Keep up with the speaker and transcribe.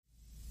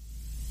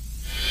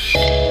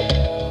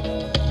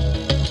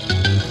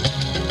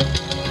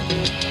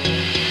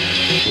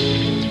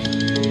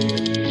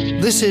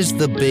This is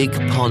The Big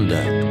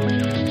Ponder.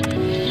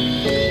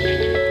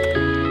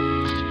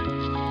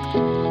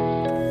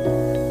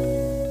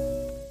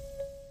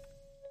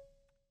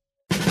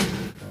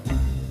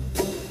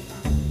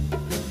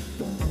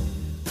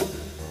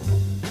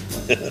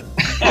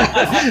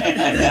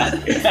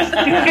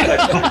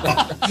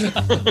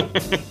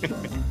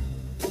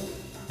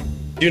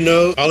 You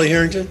know Ollie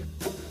Harrington?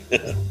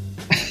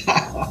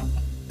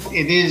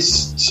 It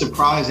is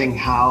surprising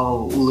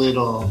how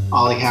little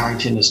Ollie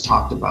Harrington is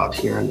talked about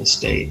here in the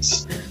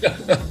States.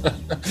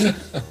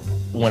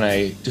 When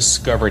I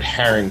discovered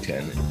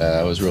Harrington,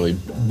 I was really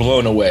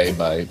blown away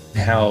by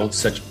how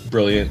such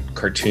brilliant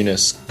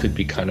cartoonists could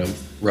be kind of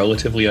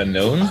relatively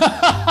unknown.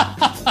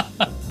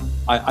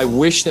 I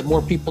wish that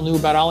more people knew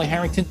about Ollie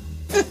Harrington.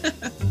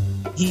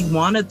 He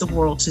wanted the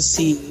world to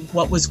see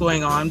what was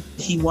going on.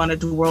 He wanted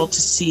the world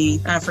to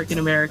see African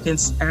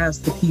Americans as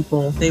the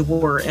people they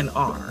were and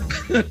are.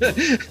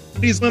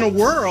 He's in a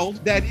world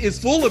that is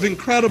full of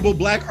incredible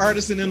Black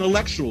artists and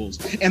intellectuals,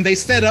 and they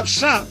set up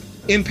shop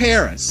in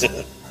Paris.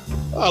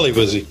 Ollie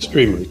was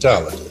extremely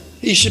talented.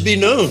 He should be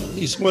known.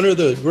 He's one of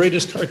the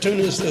greatest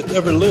cartoonists that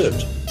ever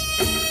lived.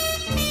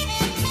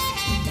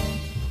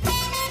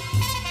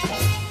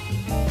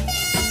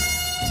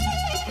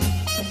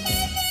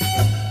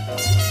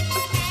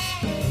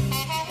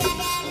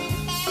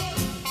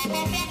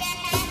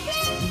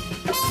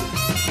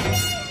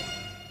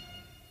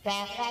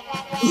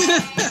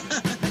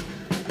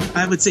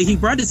 I would say he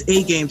brought his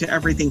A game to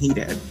everything he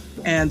did.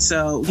 And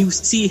so you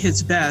see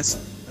his best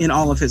in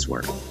all of his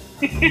work.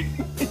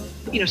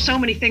 So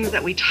many things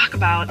that we talk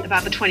about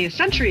the 20th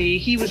century,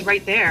 he was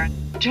right there.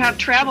 To have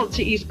traveled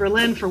to East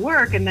Berlin for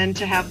work and then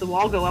to have the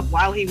wall go up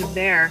while he was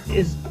there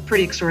is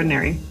pretty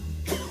extraordinary.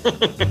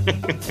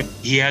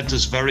 He had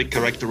this very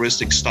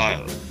characteristic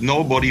style.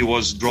 Nobody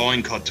was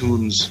drawing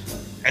cartoons,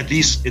 at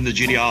least in the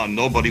GDR,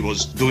 nobody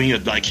was doing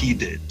it like he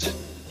did.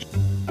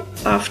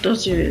 After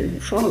the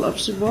fall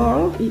of the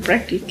wall, he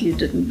practically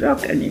didn't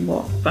work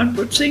anymore. One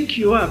would think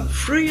you are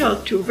freer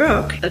to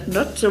work and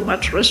not so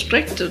much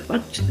restricted,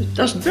 but it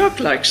doesn't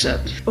work like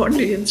that,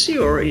 only in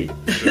theory.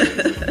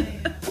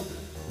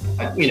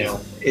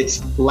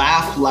 It's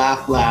laugh,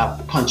 laugh,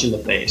 laugh, punch in the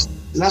face.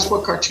 And that's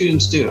what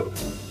cartoons do.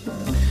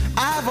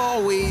 I've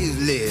always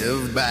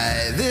lived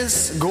by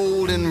this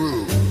golden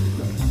rule.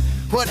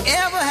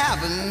 Whatever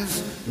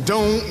happens,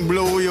 don't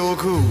blow your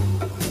cool.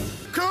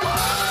 Come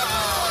on!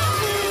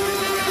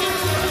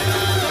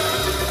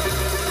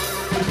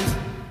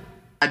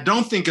 I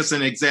don't think it's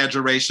an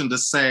exaggeration to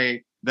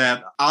say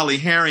that Ollie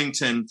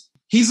Harrington,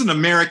 he's an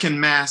American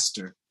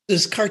master.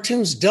 His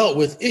cartoons dealt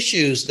with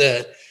issues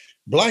that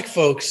Black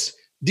folks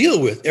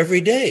deal with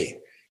every day.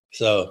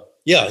 So,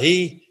 yeah,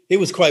 he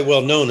was quite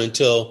well known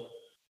until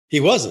he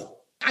wasn't.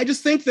 I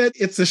just think that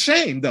it's a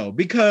shame, though,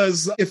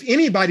 because if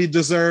anybody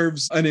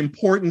deserves an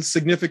important,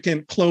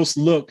 significant, close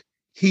look,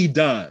 he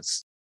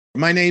does.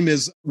 My name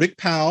is Rick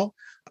Powell.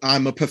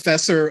 I'm a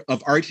professor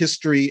of art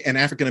history and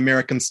African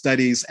American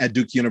studies at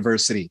Duke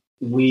University.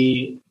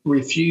 We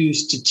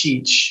refuse to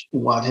teach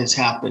what has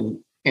happened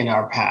in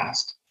our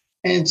past.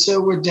 And so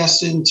we're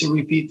destined to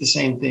repeat the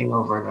same thing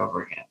over and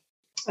over again.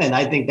 And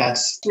I think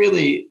that's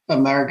really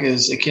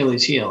America's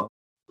Achilles heel.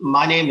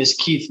 My name is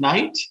Keith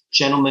Knight,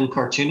 gentleman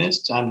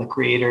cartoonist. I'm the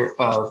creator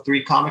of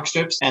 3 comic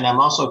strips, and I'm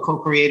also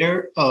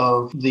co-creator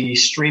of the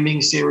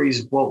streaming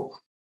series Woke.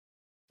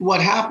 What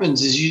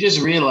happens is you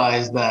just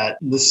realize that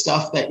the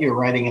stuff that you're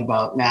writing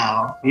about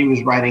now, he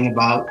was writing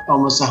about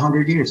almost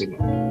 100 years ago.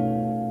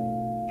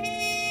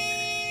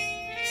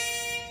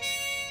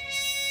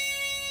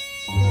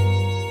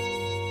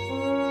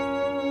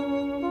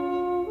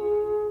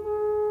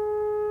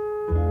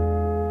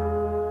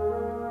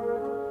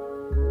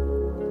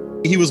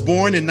 He was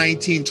born in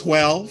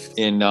 1912.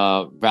 In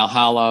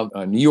Valhalla,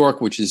 New York,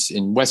 which is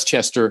in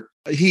Westchester.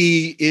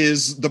 He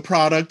is the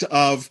product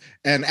of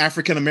an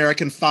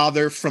African-American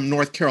father from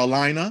North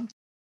Carolina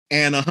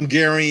and a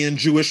Hungarian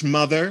Jewish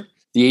mother. At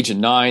the age of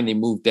 9, they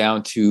moved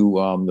down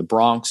to the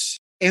Bronx.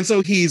 And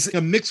so he's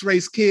a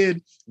mixed-race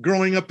kid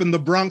growing up in the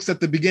Bronx at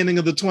the beginning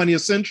of the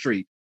 20th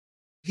century.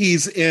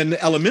 He's in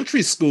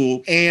elementary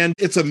school, and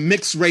it's a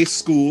mixed-race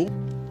school.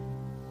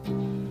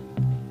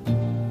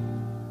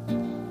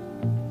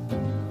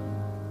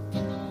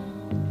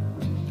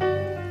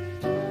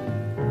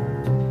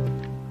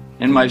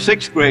 In my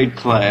 6th grade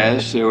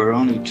class, there were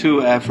only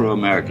 2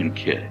 Afro-American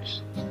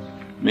kids,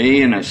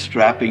 me and a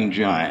strapping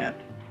giant,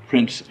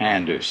 Prince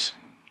Anderson.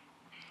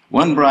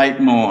 One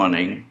bright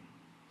morning,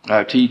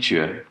 our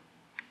teacher,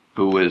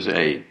 who was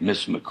a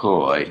Miss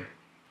McCoy,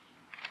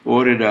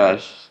 ordered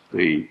us,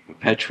 the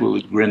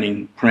perpetually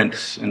grinning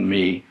Prince and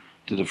me,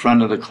 to the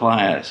front of the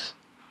class.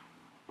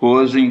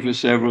 Pausing for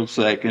several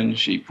seconds,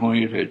 she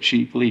pointed her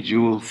cheaply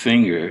jeweled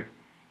finger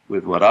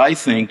with what I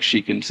think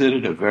she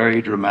considered a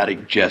very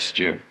dramatic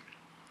gesture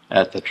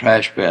at the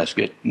trash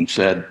basket and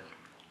said,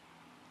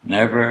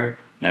 "Never,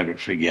 never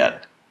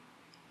forget.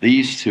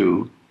 These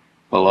 2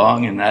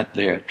 belong in that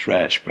there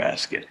trash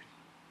basket."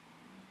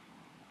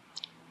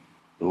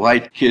 The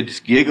white kids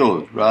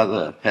giggled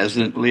rather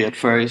hesitantly at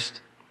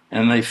first,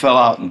 and they fell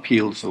out in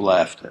peals of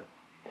laughter.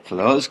 For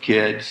those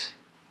kids,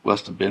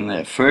 must have been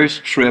their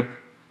first trip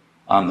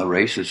on the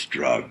racist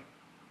drug.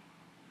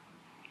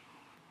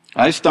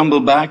 I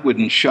stumbled backward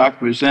in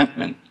shocked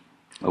resentment,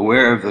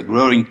 aware of the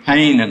growing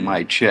pain in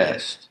my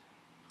chest.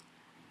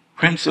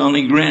 Prince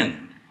only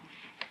grinned,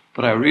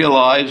 but I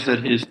realized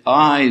that his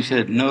eyes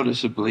had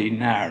noticeably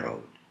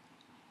narrowed.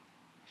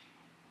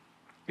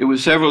 It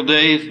was several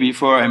days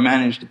before I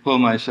managed to pull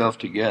myself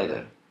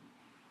together.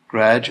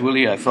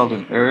 Gradually, I felt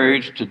an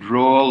urge to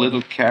draw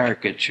little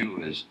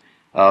caricatures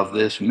of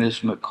this Miss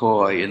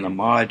McCoy in the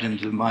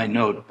margins of my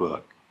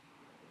notebook.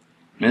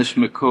 Miss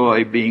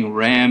McCoy being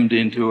rammed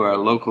into our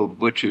local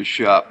butcher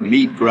shop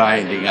meat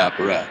grinding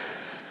apparatus.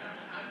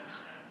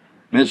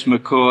 Miss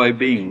McCoy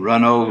being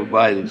run over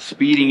by the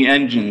speeding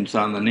engines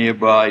on the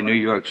nearby New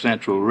York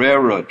Central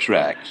Railroad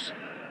tracks.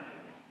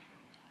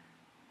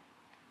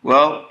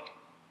 Well,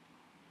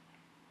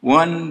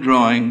 one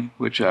drawing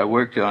which I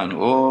worked on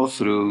all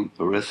through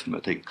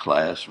arithmetic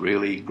class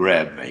really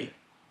grabbed me.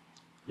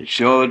 It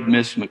showed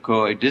Miss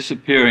McCoy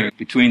disappearing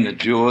between the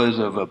jaws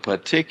of a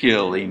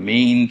particularly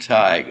mean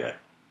tiger.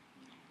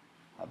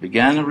 I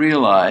began to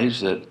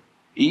realize that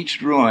each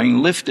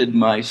drawing lifted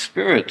my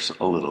spirits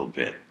a little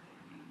bit.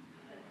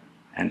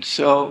 And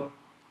so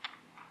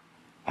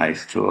I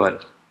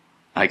thought,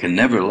 I can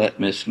never let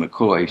Miss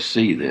McCoy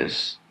see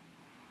this,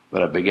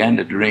 but I began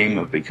to dream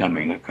of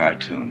becoming a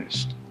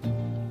cartoonist.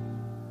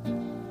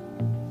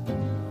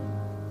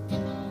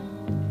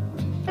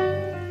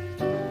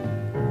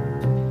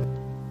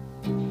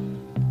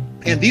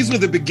 And these were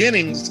the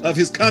beginnings of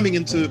his coming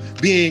into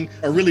being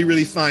a really,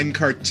 really fine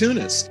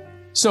cartoonist.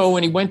 So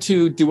when he went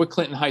to DeWitt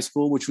Clinton High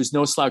School, which was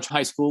no slouch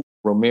high school,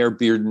 Romare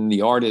Bearden,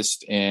 the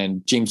artist,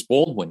 and James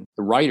Baldwin,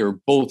 the writer,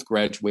 both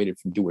graduated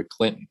from DeWitt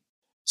Clinton.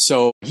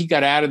 So he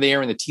got out of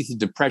there in the teeth of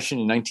depression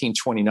in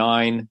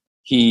 1929.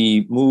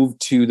 He moved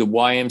to the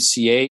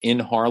YMCA in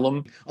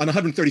Harlem. On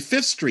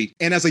 135th Street.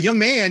 And as a young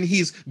man,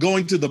 he's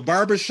going to the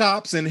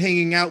barbershops and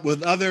hanging out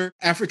with other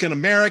African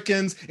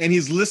Americans. And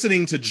he's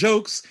listening to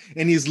jokes.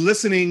 And he's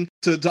listening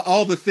to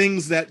all the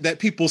things that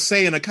people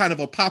say in a kind of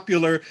a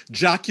popular,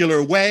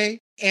 jocular way.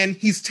 And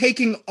he's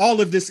taking all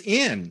of this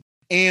in.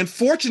 And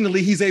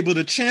fortunately, he's able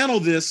to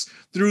channel this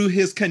through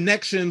his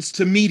connections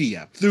to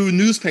media, through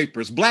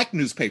newspapers, Black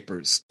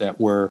newspapers. That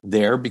were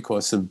there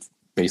because of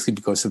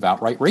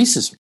outright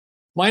racism.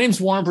 My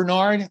name's Warren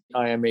Bernard.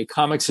 I am a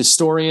comics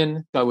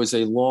historian. I was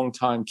a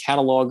longtime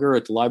cataloger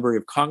at the Library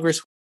of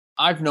Congress.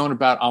 I've known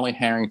about Ollie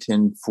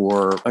Harrington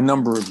for a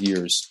number of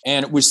years.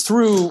 And it was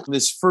through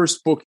this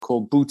first book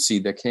called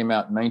Bootsy that came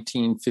out in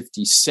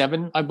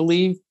 1957, I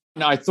believe.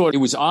 And I thought it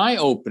was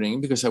eye-opening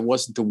because I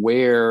wasn't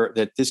aware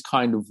that this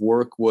kind of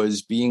work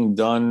was being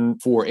done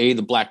for A,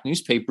 the Black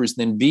newspapers, and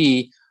then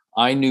B,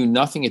 I knew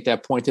nothing at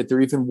that point that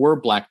there even were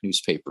Black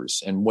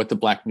newspapers and what the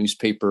Black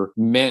newspaper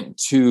meant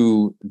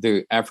to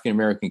the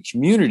African-American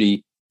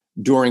community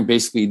during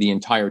basically the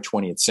entire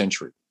 20th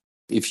century.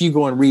 If you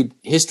go and read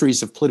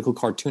histories of political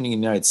cartooning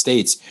in the United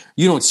States,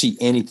 you don't see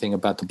anything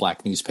about the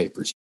Black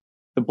newspapers.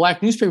 The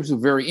Black newspapers were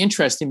very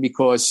interesting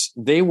because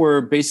they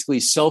were basically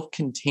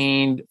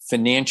self-contained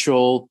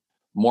financial,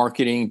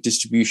 marketing,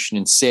 distribution,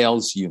 and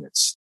sales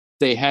units.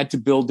 They had to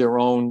build their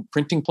own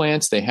printing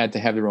plants. They had to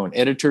have their own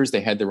editors.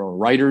 They had their own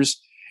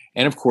writers.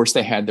 And of course,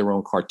 they had their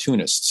own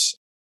cartoonists.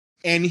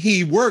 And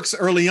he works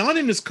early on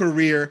in his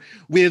career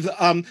with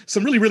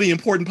some really, really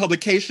important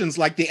publications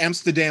like the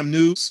Amsterdam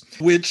News,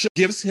 which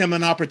gives him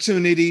an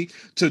opportunity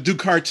to do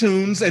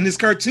cartoons. And his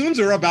cartoons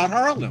are about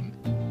Harlem.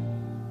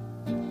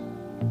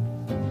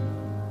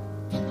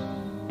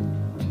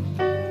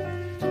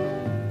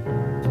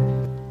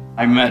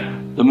 I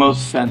met the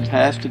most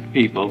fantastic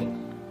people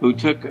who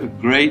took a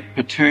great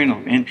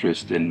paternal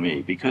interest in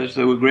me because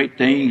there were great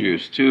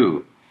dangers,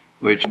 too,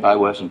 which I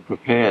wasn't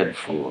prepared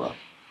for.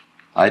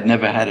 I'd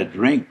never had a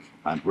drink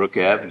on Brook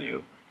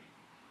Avenue.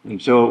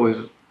 And so it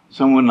was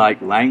someone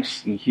like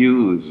Langston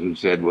Hughes who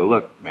said, well,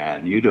 look,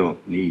 man, you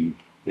don't need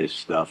this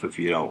stuff if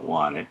you don't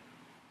want it.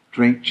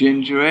 Drink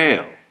ginger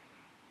ale.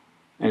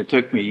 And it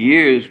took me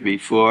years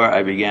before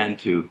I began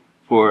to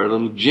pour a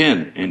little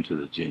gin into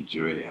the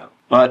ginger ale.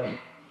 But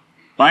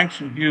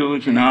Langston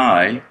Hughes and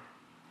I,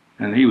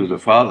 and he was a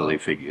fatherly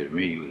figure to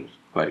me, he was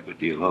quite a good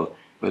deal older,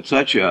 but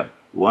such a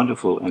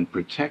wonderful and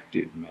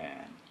protective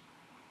man.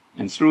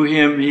 And through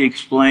him, he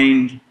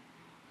explained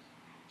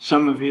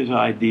some of his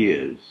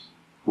ideas,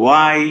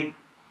 why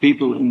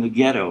people in the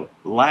ghetto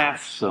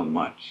laugh so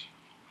much,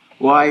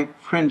 why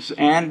Prince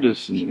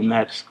Anderson in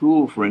that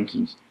school, for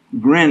instance,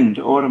 grinned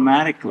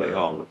automatically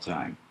all the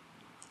time.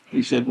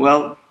 He said,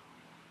 well,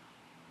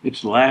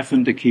 it's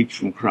laughing to keep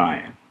from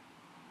crying,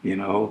 you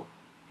know,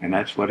 and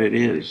that's what it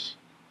is.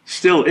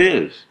 Still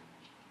is.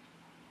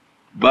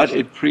 But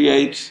it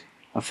creates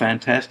a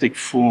fantastic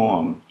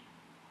form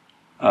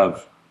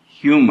of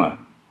humor,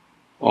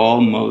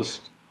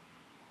 almost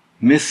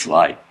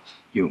myth-like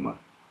humor,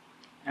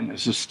 and a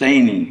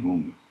sustaining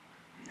humor.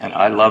 And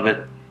I love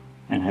it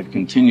and have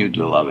continued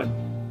to love it.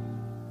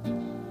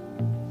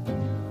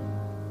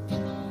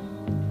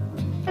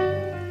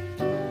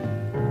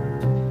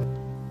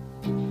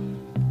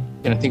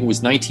 think it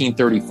was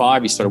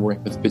 1935, he started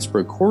working with the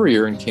Pittsburgh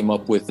Courier and came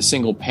up with the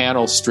single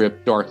panel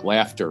strip, Dark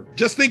Laughter.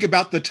 Just think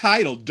about the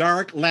title,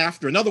 Dark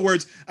Laughter. In other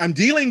words, I'm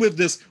dealing with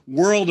this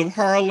world of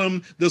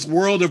Harlem, this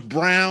world of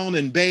brown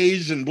and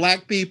beige and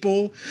black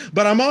people,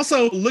 but I'm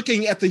also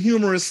looking at the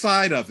humorous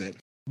side of it.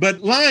 But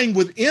lying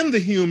within the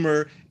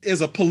humor is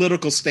a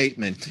political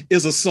statement,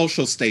 is a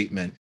social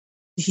statement.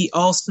 He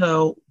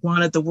also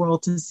wanted the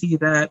world to see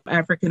that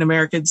African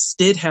Americans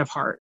did have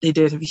heart. They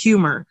did have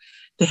humor.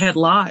 They had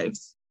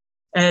lives.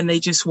 And they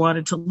just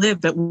wanted to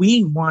live, that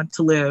we want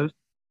to live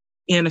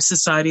in a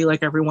society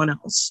like everyone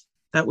else,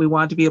 that we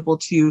want to be able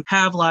to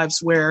have lives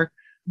where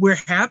we're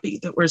happy,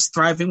 that we're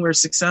thriving, we're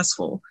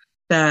successful,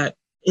 that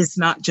it's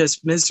not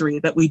just misery,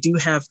 that we do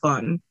have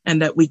fun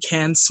and that we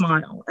can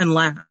smile and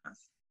laugh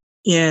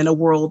in a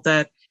world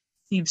that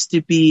seems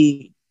to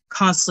be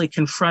constantly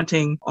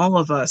confronting all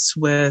of us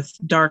with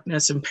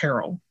darkness and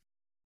peril.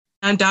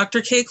 I'm Dr.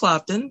 Kay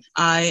Clopton.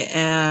 I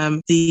am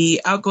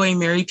the outgoing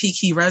Mary P.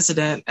 Key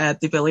resident at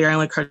the Bailey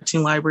Island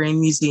Cartoon Library and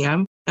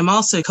Museum. I'm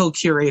also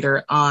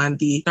co-curator on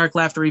the Dark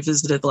Laughter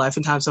Revisited, The Life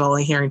and Times of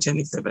Oliver Harrington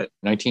exhibit.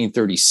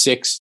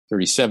 1936,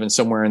 37,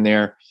 somewhere in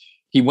there.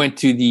 He went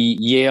to the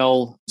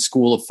Yale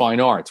School of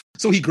Fine Arts.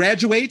 So he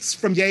graduates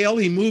from Yale,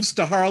 he moves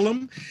to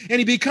Harlem, and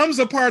he becomes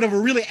a part of a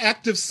really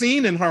active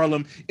scene in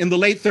Harlem in the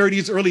late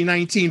 30s, early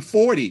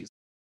 1940s.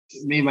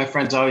 Me and my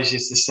friends always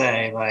used to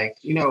say, like,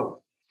 you know,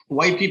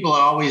 white people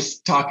are always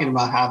talking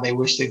about how they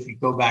wish they could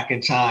go back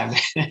in time.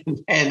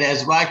 And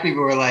as black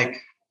people were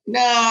like,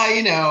 nah,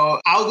 you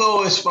know, I'll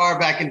go as far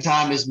back in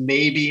time as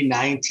maybe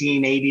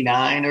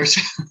 1989 or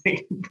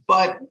something.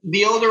 But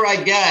the older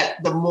I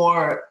get, the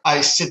more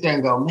I sit there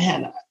and go,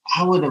 man,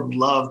 I would have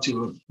loved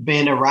to have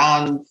been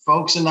around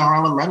folks in the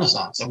Harlem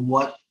Renaissance and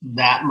what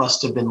that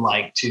must have been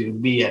like to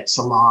be at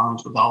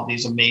salons with all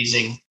these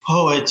amazing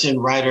poets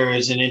and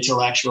writers and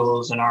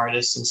intellectuals and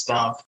artists and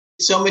stuff.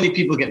 So many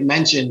people get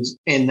mentioned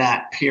in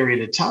that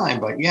period of time,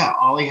 but yeah,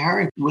 Ollie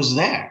Harrington was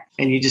there,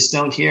 and you just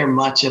don't hear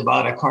much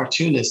about a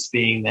cartoonist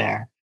being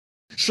there.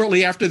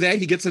 Shortly after that,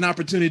 he gets an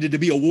opportunity to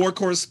be a war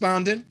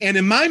correspondent. And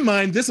in my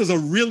mind, this is a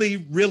really,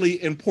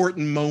 really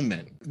important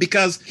moment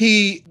because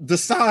he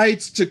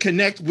decides to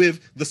connect with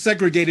the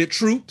segregated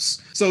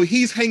troops. So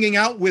he's hanging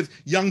out with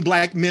young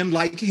black men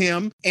like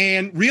him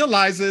and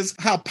realizes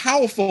how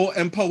powerful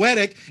and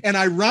poetic and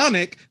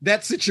ironic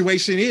that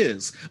situation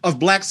is of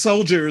black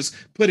soldiers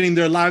putting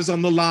their lives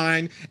on the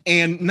line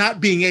and not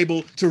being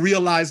able to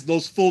realize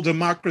those full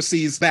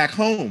democracies back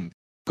home.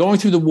 Going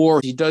through the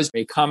war, he does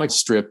a comic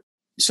strip.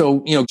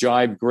 So, you know,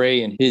 Jive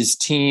Gray and his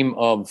team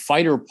of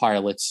fighter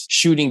pilots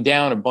shooting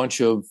down a bunch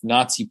of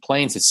Nazi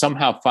planes that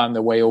somehow found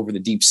their way over the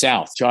Deep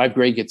South. Jive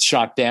Gray gets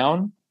shot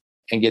down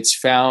and gets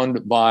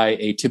found by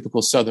a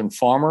typical Southern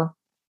farmer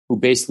who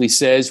basically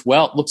says,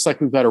 well, it looks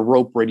like we've got a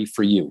rope ready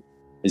for you.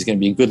 There's going to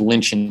be a good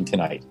lynching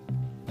tonight.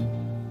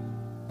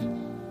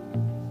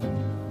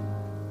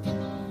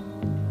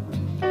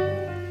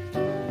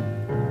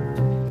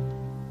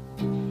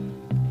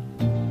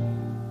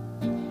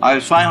 I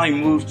was finally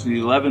moved to the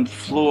 11th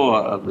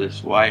floor of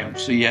this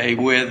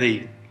YMCA where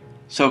the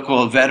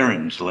so-called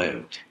veterans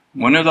lived.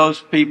 One of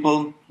those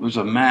people was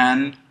a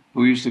man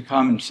who used to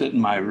come and sit in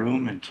my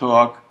room and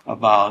talk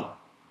about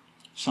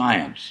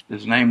science.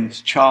 His name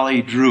was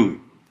Charlie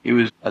Drew. He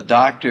was a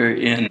doctor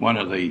in one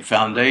of the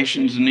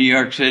foundations in New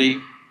York City.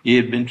 He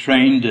had been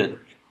trained at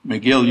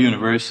McGill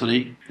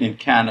University in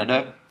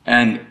Canada,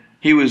 and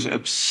he was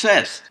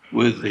obsessed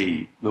with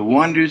the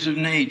wonders of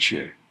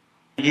nature.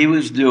 He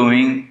was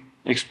doing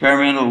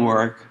experimental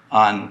work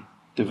on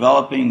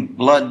developing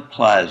blood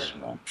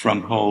plasma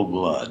from whole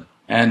blood.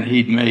 And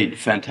he'd made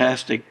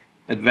fantastic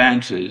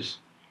advances,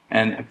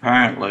 and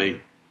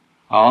apparently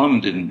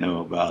Harlem didn't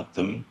know about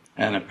them,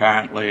 and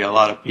apparently a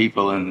lot of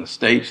people in the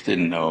States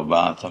didn't know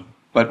about them.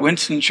 But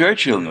Winston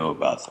Churchill knew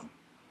about them.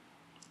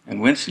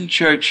 And Winston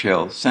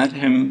Churchill sent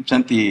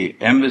the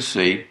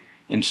embassy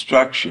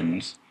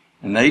instructions,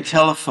 and they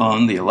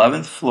telephoned the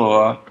 11th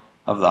floor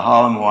of the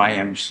Harlem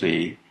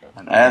YMCA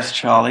and asked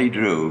Charlie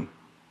Drew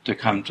to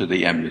come to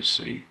the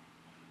embassy.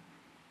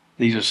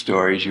 These are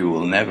stories you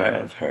will never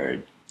have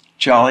heard.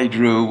 Charlie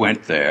Drew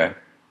went there,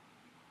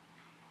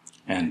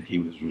 and he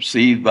was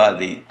received by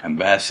the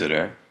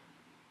ambassador.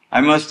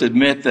 I must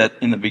admit that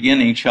in the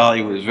beginning,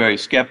 Charlie was very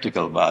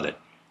skeptical about it.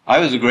 I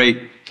was a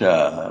great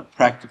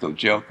practical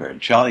joker, and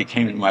Charlie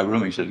came into my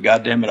room. He said,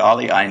 "God damn it,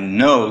 Ollie, I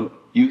know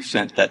you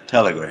sent that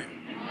telegram."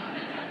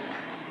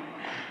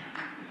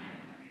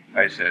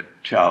 I said,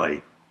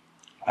 "Charlie,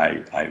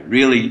 I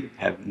really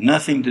have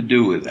nothing to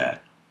do with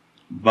that.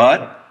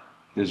 But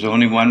there's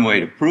only one way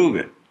to prove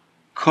it.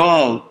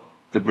 Call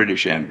the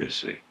British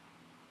Embassy."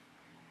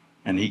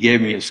 And he gave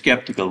me a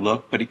skeptical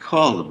look, but he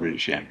called the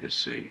British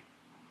Embassy.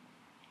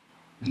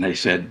 And they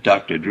said,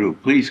 "Dr. Drew,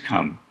 please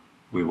come.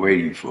 We're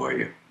waiting for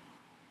you."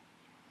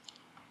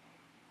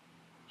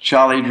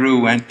 Charlie Drew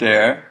went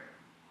there,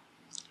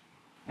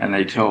 and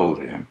they told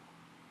him,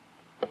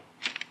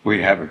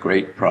 "We have a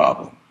great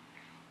problem.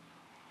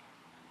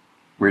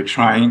 We're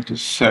trying to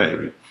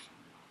save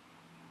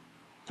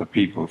the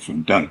people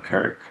from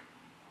Dunkirk.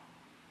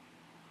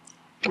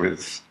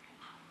 with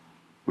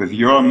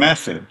your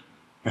method,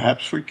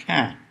 perhaps we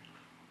can.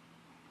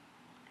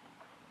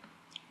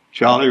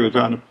 Charlie was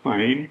on a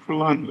plane for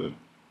London.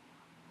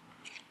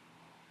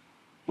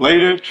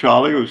 Later,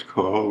 Charlie was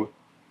called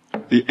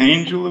the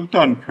Angel of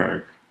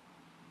Dunkirk.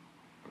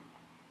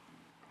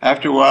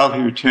 After a while,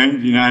 he returned to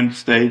the United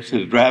States.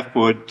 His draft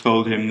board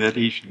told him that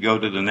he should go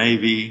to the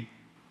Navy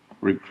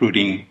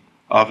recruiting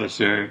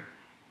officer.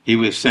 He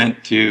was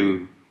sent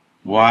to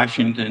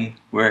Washington,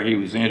 where he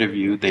was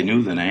interviewed. They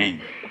knew the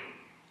name.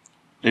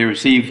 They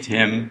received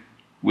him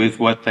with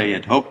what they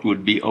had hoped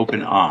would be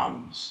open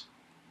arms.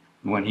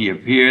 When he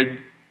appeared,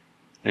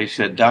 they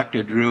said,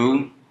 "Dr.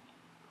 Drew,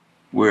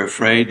 we're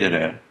afraid that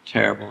a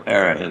terrible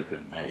error has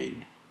been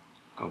made.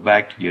 Go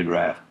back to your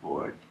draft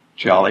board."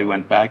 Charlie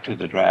went back to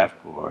the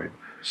draft board,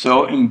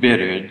 so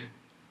embittered,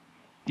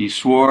 he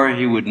swore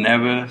he would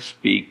never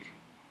speak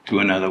to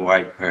another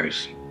white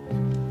person.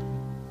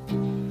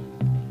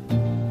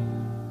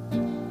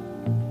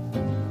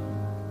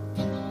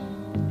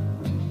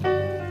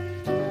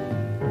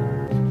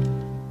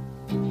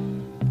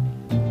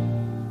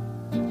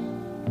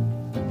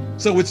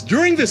 So it's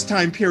during this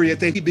time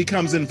period that he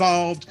becomes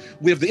involved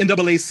with the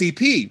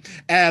NAACP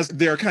as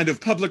their kind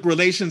of public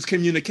relations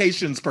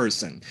communications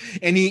person.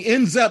 And he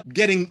ends up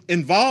getting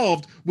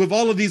involved with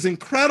all of these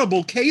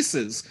incredible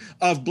cases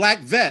of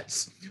Black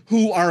vets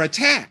who are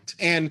attacked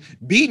and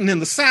beaten in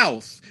the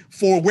South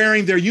for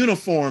wearing their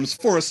uniforms,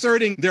 for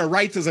asserting their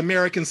rights as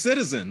American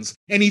citizens.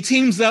 And he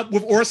teams up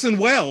with Orson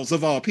Welles,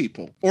 of all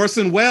people.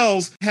 Orson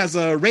Welles has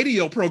a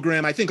radio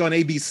program, I think, on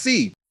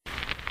ABC.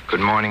 Good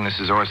morning, this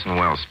is Orson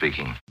Welles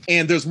speaking.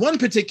 And there's one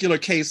particular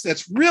case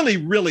that's really,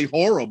 really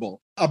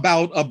horrible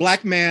about a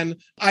Black man,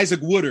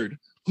 Isaac Woodard,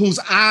 whose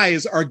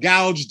eyes are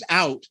gouged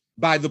out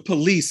by the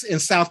police in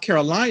South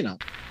Carolina.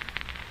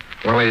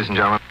 Well, ladies and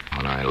gentlemen,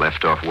 when I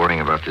left off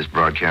worrying about this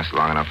broadcast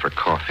long enough for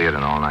coffee at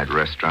an all-night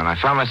restaurant,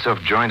 I found myself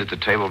joined at the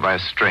table by a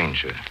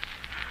stranger.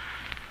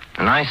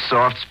 A nice,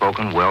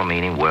 soft-spoken,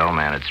 well-meaning,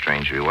 well-mannered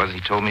stranger he was.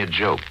 He told me a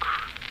joke.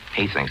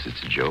 He thinks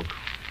it's a joke.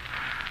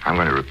 I'm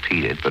going to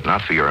repeat it, but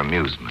not for your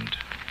amusement.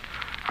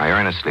 I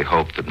earnestly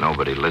hope that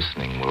nobody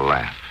listening will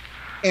laugh.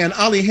 And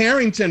Ollie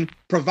Harrington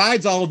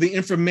provides all of the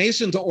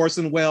information to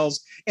Orson Welles.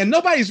 And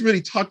nobody's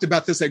really talked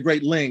about this at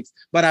great length,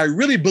 but I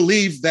really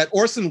believe that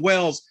Orson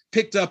Welles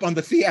picked up on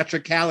the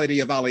theatricality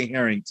of Ollie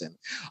Harrington.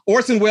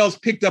 Orson Welles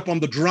picked up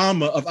on the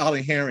drama of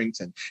Ollie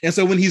Harrington. And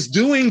so when he's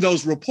doing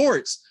those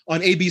reports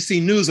on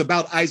ABC News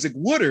about Isaac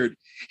Woodard,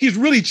 he's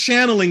really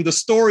channeling the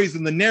stories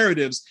and the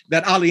narratives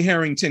that Ollie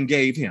Harrington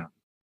gave him.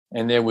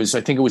 And there was,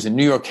 I think it was a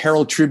New York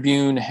Herald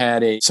Tribune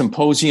had a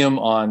symposium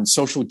on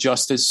social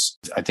justice.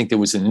 I think there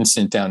was an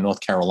incident down in North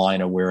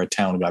Carolina where a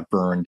town got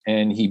burned.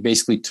 And he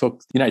basically took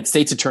the United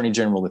States Attorney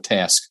General to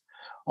task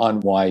on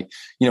why,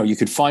 you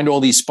could find all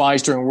these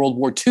spies during World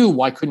War II.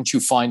 Why couldn't you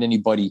find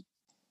anybody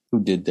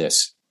who did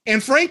this?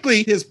 And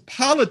frankly, his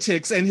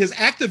politics and his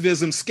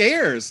activism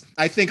scares,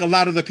 I think, a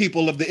lot of the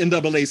people of the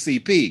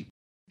NAACP.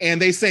 And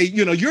they say,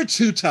 you're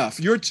too tough.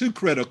 You're too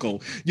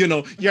critical.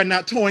 You're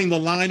not towing the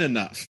line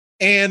enough.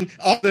 And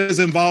all of his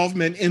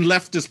involvement in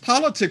leftist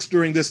politics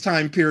during this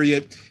time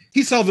period,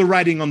 he saw the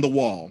writing on the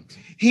wall.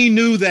 He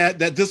knew that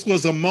this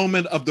was a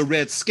moment of the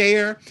Red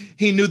Scare.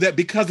 He knew that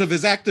because of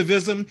his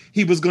activism,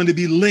 he was going to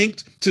be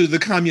linked to the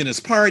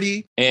Communist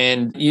Party.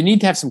 And you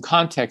need to have some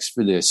context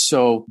for this.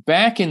 So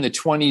back in the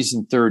 20s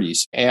and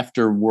 30s,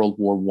 after World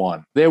War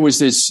I, there was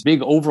this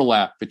big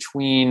overlap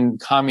between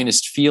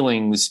communist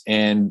feelings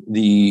and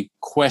the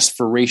quest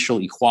for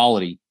racial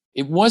equality.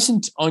 It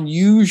wasn't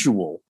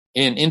unusual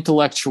in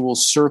intellectual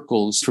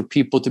circles for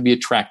people to be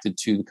attracted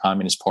to the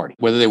Communist Party,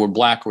 whether they were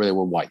Black or they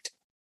were white.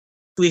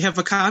 We have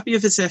a copy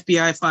of his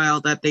FBI file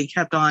that they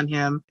kept on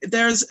him.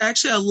 There's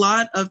actually a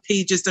lot of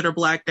pages that are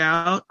blacked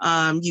out.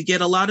 You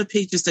get a lot of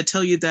pages that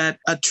tell you that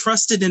a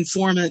trusted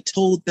informant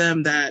told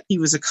them that he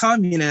was a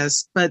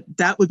communist, but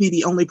that would be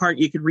the only part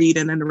you could read,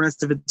 and then the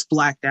rest of it's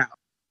blacked out.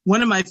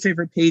 One of my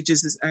favorite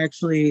pages is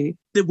actually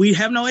that we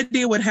have no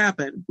idea what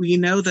happened. We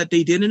know that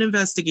they did an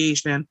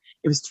investigation.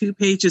 It was 2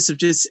 pages of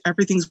just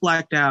everything's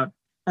blacked out.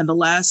 And the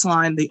last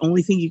line, the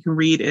only thing you can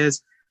read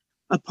is,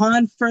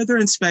 "Upon further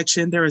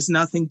inspection, there is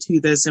nothing to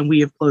this, and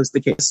we have closed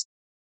the case."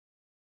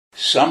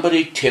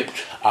 Somebody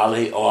tipped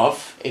Ollie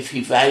off. If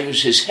he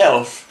values his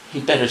health,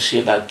 he better see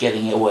about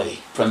getting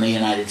away from the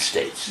United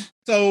States.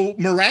 So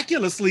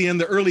miraculously, in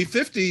the early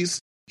 50s,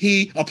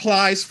 he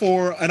applies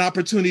for an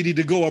opportunity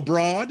to go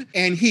abroad,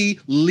 and he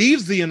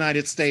leaves the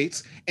United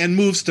States and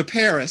moves to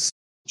Paris.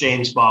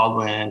 James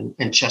Baldwin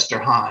and Chester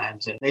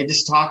Himes, and they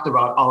just talked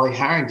about Ollie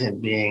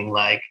Harrington being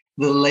like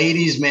the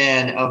ladies'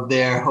 man of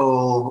their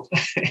whole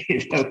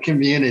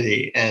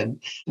community,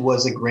 and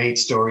was a great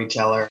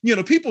storyteller.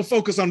 People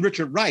focus on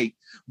Richard Wright,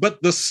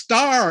 but the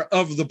star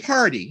of the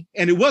party,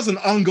 and it was an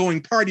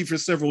ongoing party for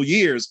several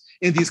years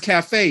in these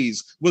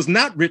cafes, was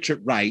not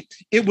Richard Wright.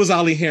 It was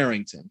Ollie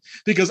Harrington,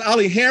 because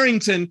Ollie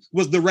Harrington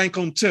was the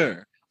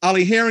raconteur.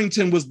 Ollie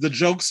Harrington was the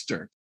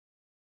jokester.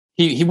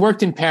 He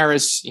worked in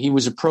Paris. He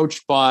was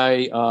approached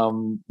by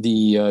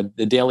the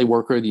Daily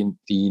Worker, the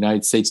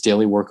United States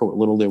Daily Worker, what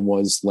little there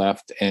was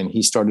left, and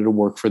he started to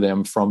work for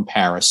them from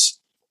Paris.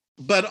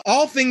 But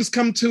all things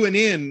come to an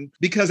end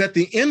because at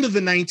the end of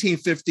the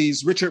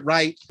 1950s, Richard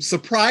Wright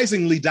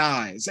surprisingly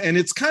dies. And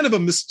it's kind of a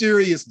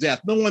mysterious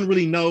death. No one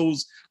really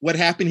knows what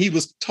happened. He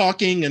was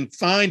talking and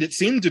fine, it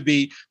seemed to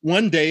be,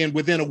 one day, and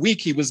within a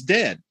week he was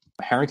dead.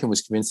 Harrington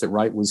was convinced that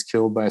Wright was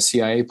killed by a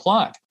CIA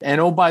plot.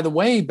 And oh, by the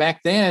way,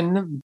 back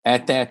then,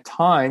 at that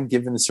time,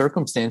 given the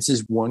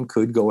circumstances, one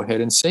could go ahead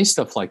and say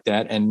stuff like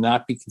that and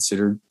not be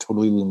considered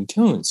totally Looney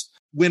Tunes.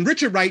 When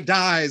Richard Wright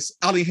dies,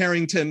 Ollie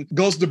Harrington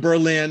goes to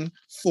Berlin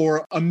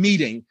for a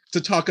meeting to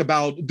talk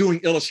about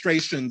doing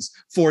illustrations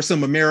for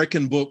some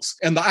American books,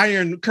 and the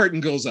Iron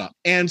Curtain goes up.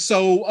 And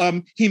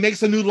so he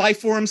makes a new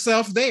life for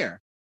himself there.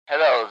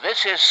 Hello,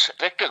 this is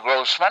Victor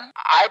Grossman.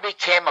 I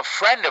became a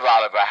friend of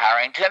Oliver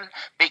Harrington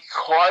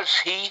because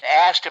he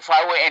asked if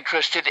I were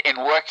interested in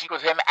working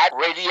with him at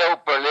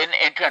Radio Berlin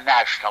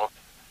International.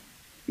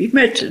 We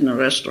met in a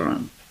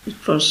restaurant. It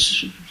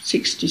was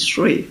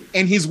 1963.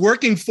 And he's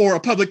working for a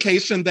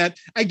publication that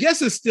I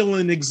guess is still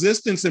in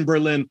existence in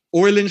Berlin,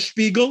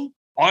 Eulenspiegel.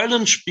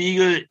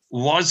 Eulenspiegel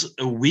was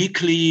a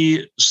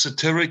weekly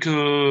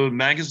satirical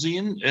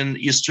magazine in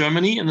East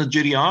Germany, in the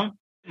GDR.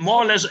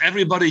 More or less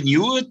everybody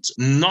knew it.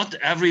 Not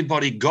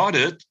everybody got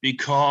it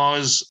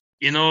because,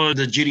 the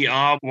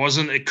GDR was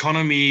an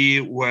economy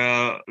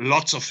where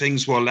lots of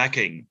things were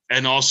lacking,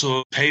 and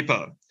also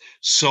paper.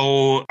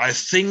 So I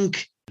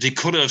think they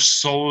could have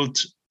sold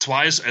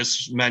twice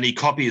as many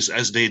copies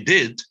as they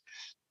did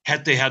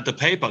had they had the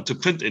paper to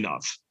print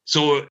enough.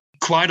 So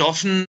quite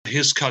often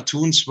his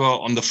cartoons were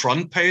on the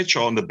front page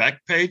or on the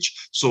back page,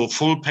 so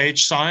full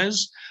page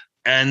size.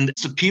 And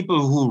the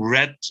people who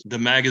read the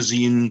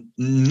magazine,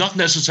 not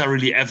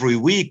necessarily every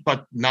week,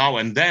 but now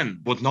and then,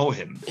 would know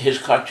him. His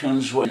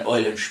cartoons were in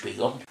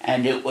Eulenspiegel,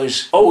 and it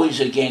was always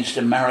against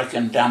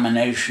American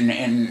domination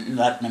in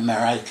Latin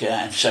America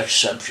and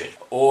such subjects,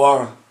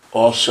 or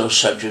also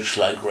subjects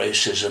like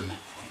racism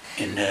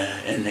in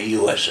the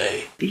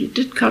USA. He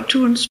did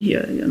cartoons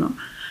here,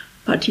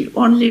 but he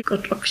only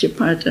got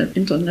occupied at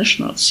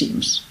international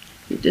themes.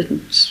 He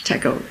didn't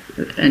tackle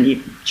any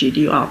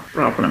GDR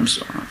problems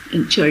or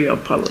interior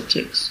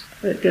politics.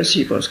 I guess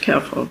he was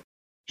careful.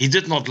 He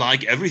did not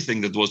like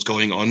everything that was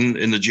going on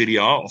in the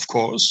GDR, of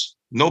course.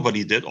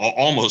 Nobody did, or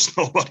almost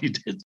nobody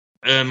did.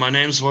 My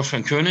name is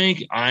Wolfgang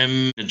König.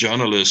 I'm a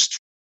journalist.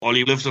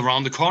 Ollie lived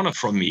around the corner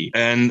from me.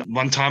 And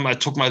one time I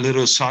took my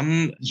little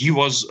son. He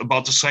was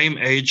about the same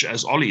age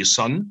as Ollie's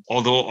son,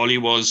 although Ollie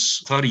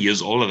was 30 years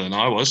older than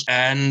I was.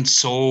 And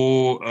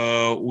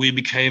so we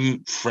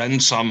became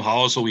friends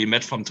somehow. So we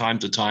met from time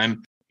to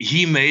time.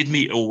 He made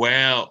me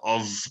aware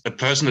of a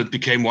person that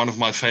became one of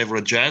my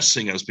favorite jazz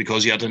singers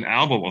because he had an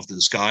album of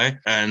this guy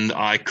and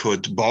I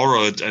could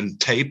borrow it and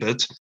tape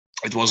it.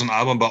 It was an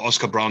album by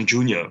Oscar Brown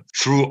Jr.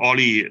 Through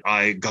Ollie,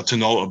 I got to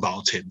know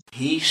about him.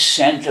 He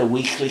sent a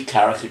weekly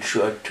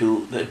caricature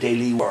to the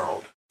Daily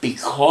World.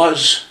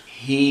 Because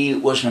he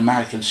was an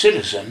American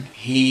citizen,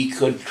 he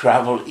could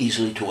travel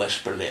easily to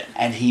West Berlin.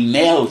 And he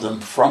mailed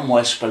them from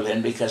West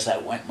Berlin because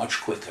that went much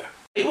quicker.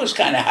 He was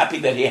kind of happy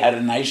that he had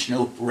a nice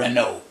new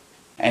Renault.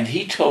 And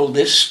he told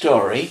this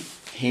story.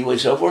 He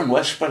was over in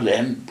West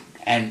Berlin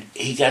and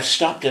he got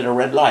stopped at a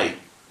red light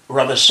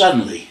rather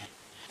suddenly.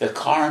 The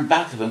car in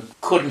back of him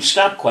couldn't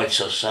stop quite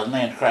so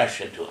suddenly and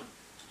crashed into him.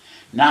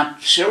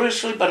 Not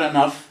seriously, but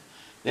enough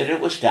that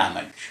it was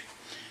damaged.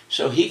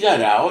 So he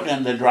got out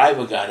and the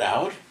driver got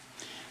out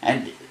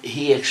and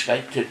he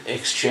expected to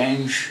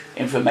exchange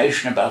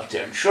information about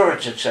their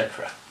insurance,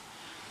 etc.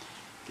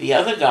 The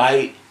other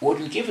guy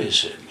wouldn't give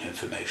his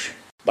information.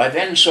 By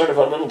then, sort of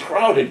a little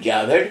crowd had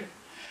gathered.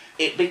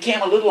 It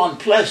became a little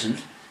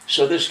unpleasant,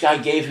 so this guy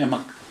gave him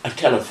a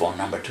telephone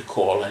number to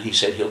call, and he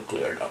said he'll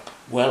clear it up.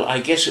 Well, I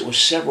guess it was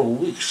several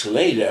weeks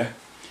later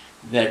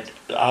that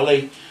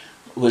Ollie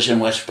was in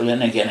West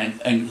Berlin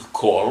again and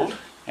called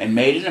and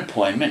made an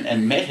appointment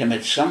and met him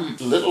at some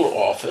little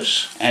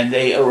office, and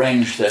they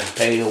arranged the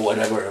pay or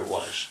whatever it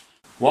was.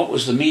 What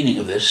was the meaning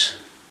of this?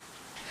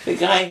 The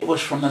guy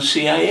was from the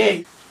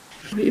CIA.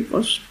 He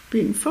was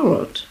being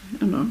followed,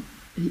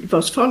 He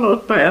was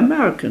followed by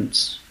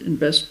Americans in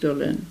West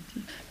Berlin.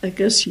 I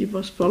guess he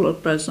was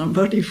followed by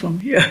somebody from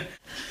here.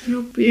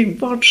 You're being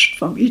watched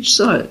from each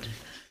side.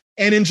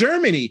 And in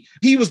Germany,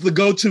 he was the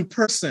go-to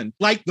person,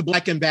 like the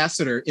Black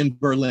ambassador in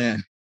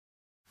Berlin.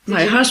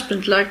 My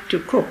husband liked to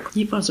cook.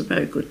 He was a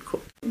very good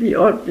cook. We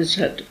always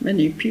had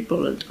many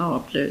people at our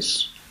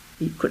place.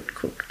 He could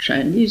cook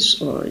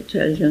Chinese or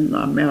Italian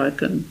or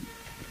American,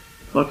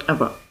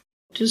 whatever.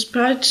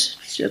 Despite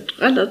that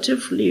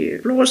relatively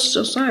closed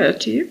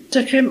society,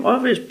 there came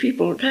always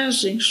people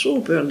passing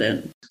through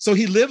Berlin. So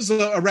he lives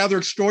a rather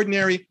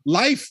extraordinary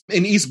life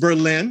in East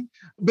Berlin.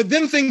 But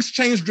then things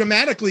changed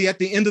dramatically at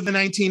the end of the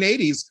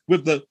 1980s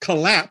with the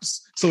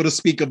collapse, so to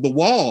speak, of the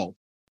wall.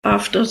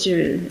 After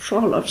the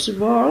fall of the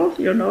wall,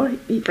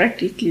 he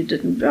practically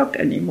didn't work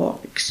anymore,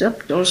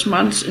 except those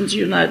months in the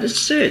United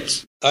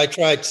States. I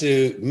tried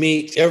to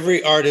meet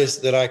every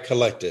artist that I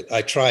collected.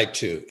 I tried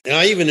to. And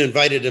I even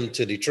invited them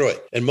to Detroit.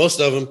 And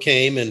most of them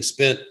came and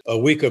spent a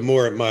week or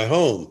more at my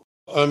home.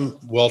 I'm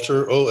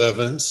Walter O.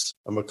 Evans.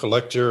 I'm a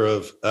collector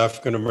of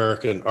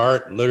African-American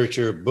art,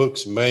 literature,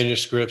 books,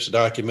 manuscripts,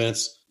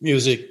 documents,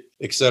 music,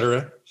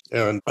 etc.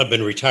 And I've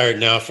been retired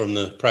now from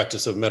the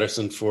practice of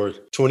medicine for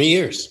 20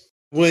 years.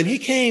 When he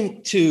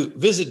came to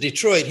visit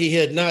Detroit, he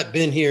had not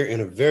been here in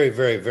a very,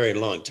 very, very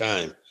long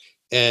time.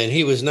 And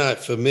he was not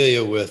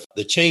familiar with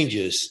the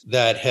changes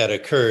that had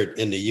occurred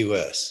in the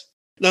U.S.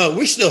 Now,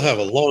 we still have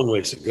a long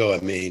ways to go. I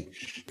mean,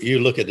 you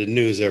look at the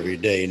news every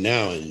day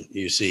now and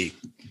you see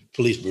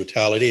police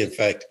brutality. In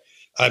fact,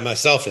 I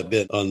myself have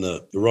been on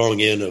the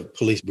wrong end of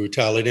police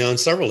brutality on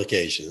several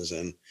occasions.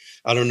 And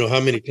I don't know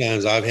how many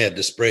times I've had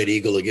to spread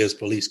eagle against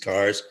police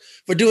cars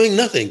for doing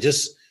nothing,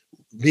 just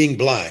being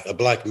black, a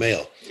black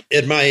male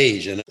at my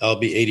age. And I'll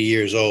be 80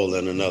 years old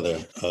in another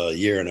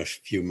year and a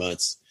few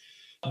months.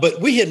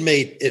 But we had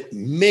made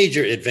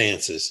major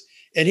advances,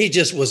 and he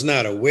just was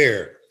not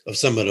aware of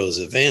some of those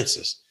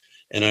advances.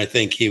 And I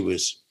think he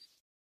was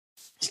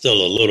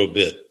still a little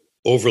bit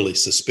overly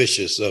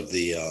suspicious of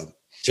the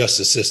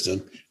justice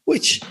system,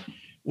 which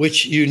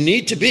you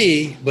need to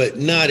be, but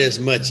not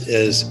as much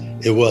as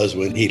it was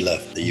when he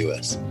left the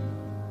U.S.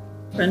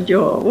 When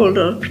you're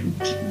older,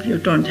 you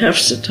don't have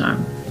the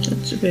time.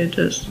 That's the way it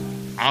is.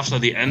 After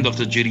the end of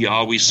the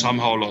GDR, we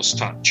somehow lost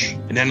touch.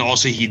 And then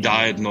also he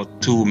died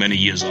not too many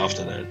years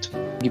after that.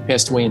 He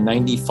passed away in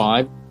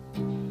 95.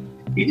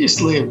 He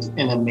just lived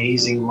an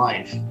amazing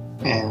life.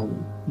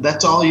 And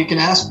that's all you can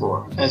ask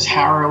for. As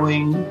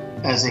harrowing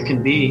as it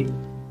can be,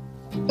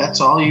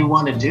 that's all you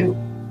want to do.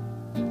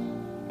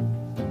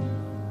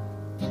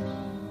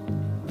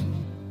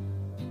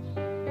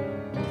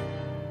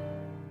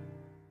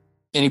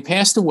 And he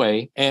passed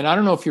away. And I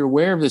don't know if you're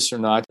aware of this or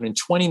not, but in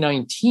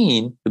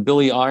 2019, the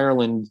Billy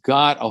Ireland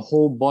got a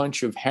whole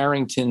bunch of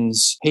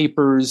Harrington's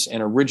papers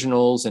and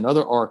originals and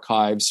other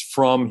archives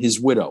from his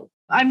widow.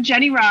 I'm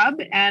Jenny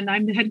Robb, and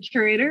I'm the head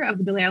curator of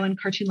the Billy Ireland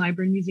Cartoon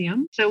Library and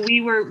Museum. So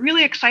we were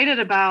really excited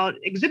about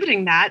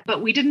exhibiting that,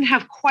 but we didn't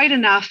have quite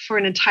enough for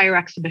an entire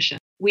exhibition.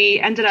 We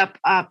ended up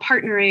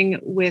partnering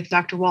with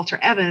Dr. Walter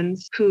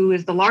Evans, who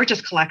is the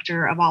largest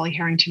collector of Ollie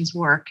Harrington's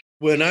work.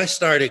 When I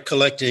started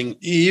collecting,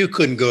 you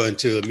couldn't go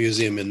into a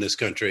museum in this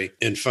country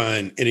and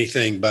find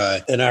anything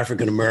by an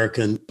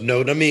African-American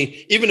note. I mean,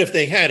 even if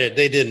they had it,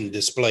 they didn't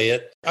display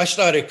it. I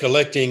started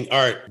collecting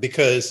art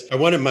because I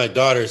wanted my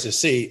daughters to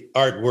see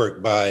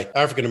artwork by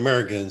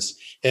African-Americans,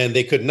 and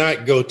they could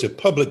not go to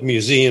public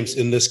museums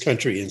in this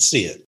country and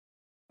see it.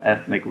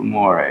 Ethnic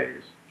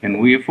mores. Can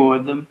we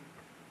afford them?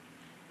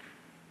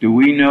 Do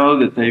we know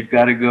that they've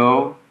got to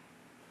go,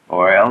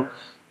 or else?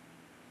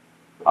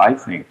 I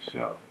think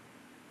so.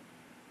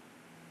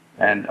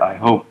 And I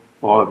hope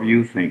all of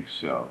you think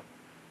so.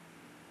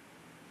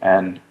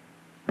 And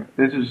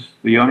this is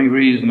the only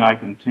reason I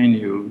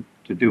continue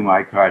to do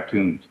my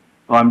cartoons.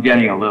 Well, I'm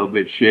getting a little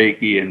bit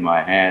shaky and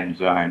my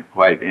hands aren't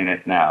quite in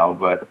it now,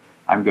 but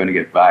I'm going to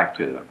get back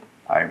to them.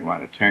 I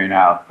want to turn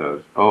out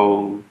those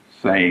old,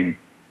 same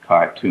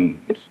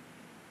cartoons.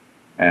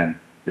 And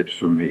it's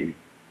for me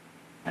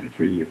and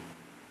for you.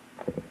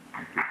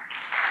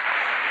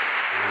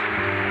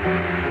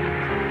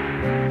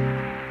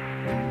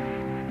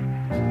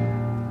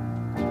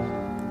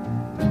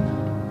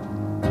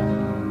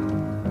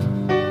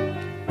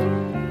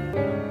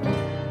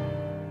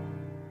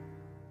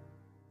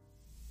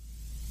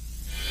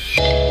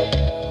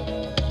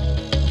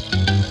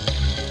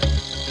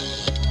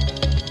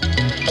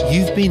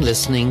 You've been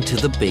listening to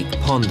The Big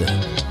Ponder.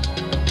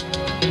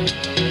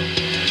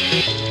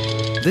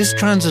 This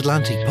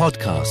transatlantic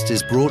podcast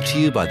is brought to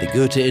you by the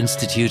Goethe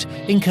Institute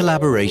in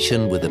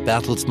collaboration with the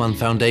Bertelsmann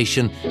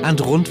Foundation and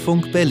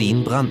Rundfunk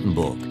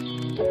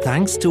Berlin-Brandenburg.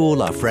 Thanks to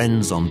all our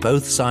friends on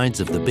both sides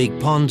of the Big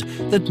Pond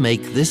that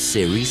make this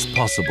series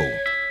possible.